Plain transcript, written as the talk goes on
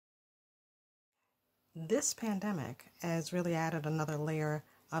This pandemic has really added another layer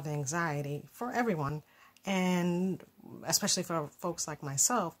of anxiety for everyone, and especially for folks like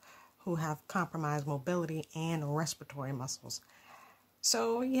myself who have compromised mobility and respiratory muscles.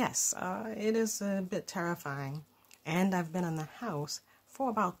 So yes, it is a bit terrifying, and I've been in the house for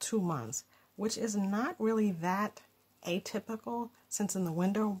about 2 months, which is not really that atypical since in the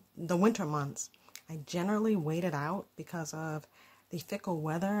winter months, I generally wait it out because of the fickle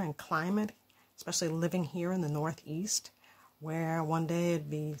weather and climate, especially living here in the Northeast, where one day it'd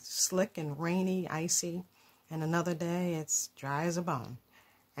be slick and rainy, icy, and another day it's dry as a bone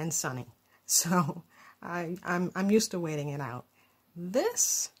and sunny. So I'm used to waiting it out.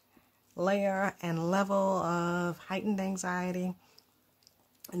 This layer and level of heightened anxiety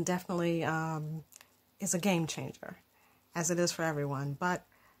definitely is a game changer, as it is for everyone. But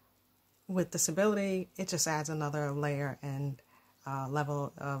with disability, it just adds another layer and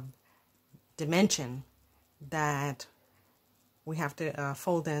level of dimension that we have to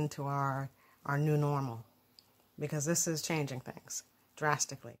fold into our new normal, because this is changing things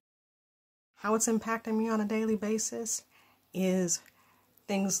drastically. How it's impacting me on a daily basis is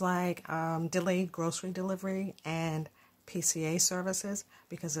things like delayed grocery delivery and PCA services,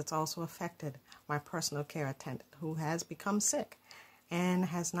 because it's also affected my personal care attendant who has become sick and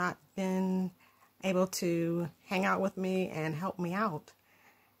has not been able to hang out with me and help me out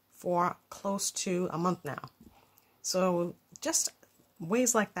for close to a month now. So just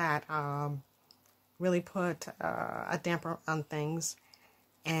ways like that really put a damper on things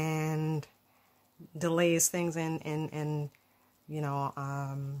and delays things in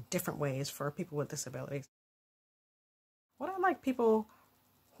different ways for people with disabilities. What I'd like people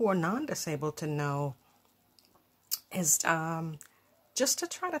who are non-disabled to know is just to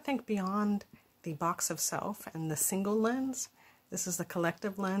try to think beyond the box of self and the single lens. This is the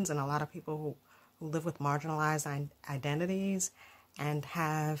collective lens, and a lot of people who live with marginalized identities and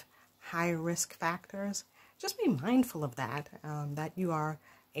have high risk factors, just be mindful of that, that you are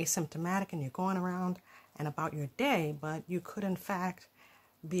asymptomatic and you're going around and about your day, but you could in fact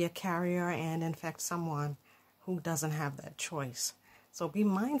be a carrier and infect someone who doesn't have that choice. So be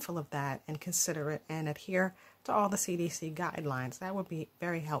mindful of that and consider it and adhere to all the CDC guidelines. That would be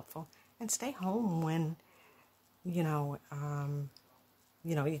very helpful. And stay home when, you're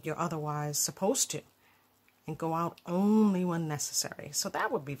otherwise supposed to, and go out only when necessary. So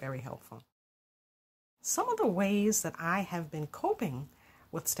that would be very helpful. Some of the ways that I have been coping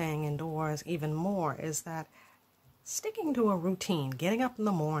with staying indoors even more is that sticking to a routine, getting up in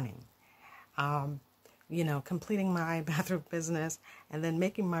the morning, completing my bathroom business, and then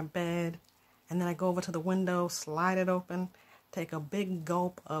making my bed, and then I go over to the window, slide it open, take a big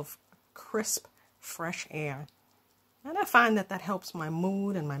gulp of crisp, fresh air. And I find that helps my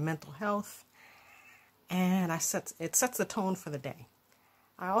mood and my mental health, and it sets the tone for the day.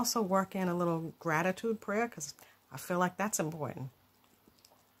 I also work in a little gratitude prayer because I feel like that's important.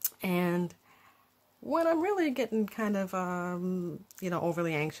 And when I'm really getting kind of,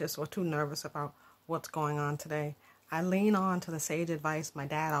 overly anxious or too nervous about what's going on today, I lean on to the sage advice my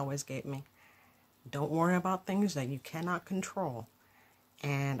dad always gave me. Don't worry about things that you cannot control.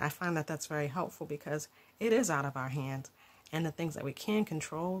 And I find that that's very helpful because it is out of our hands. And the things that we can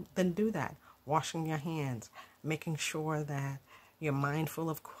control, then do that. Washing your hands, making sure that you're mindful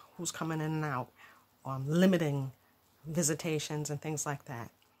of who's coming in and out, limiting visitations and things like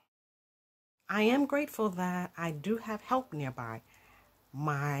that. I am grateful that I do have help nearby.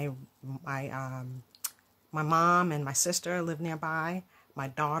 My mom and my sister live nearby. My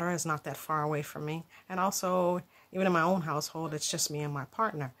daughter is not that far away from me. And also, even in my own household, it's just me and my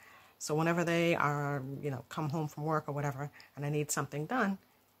partner. So whenever they are, come home from work or whatever, and I need something done,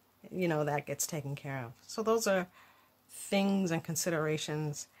 that gets taken care of. So those are things and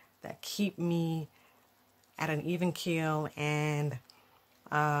considerations that keep me at an even keel and,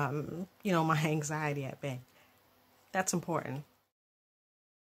 my anxiety at bay. That's important.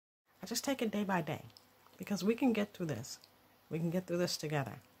 I just take it day by day because we can get through this. We can get through this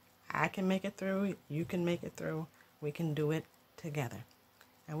together. I can make it through. You can make it through. We can do it together.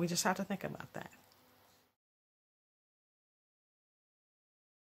 And we just have to think about that.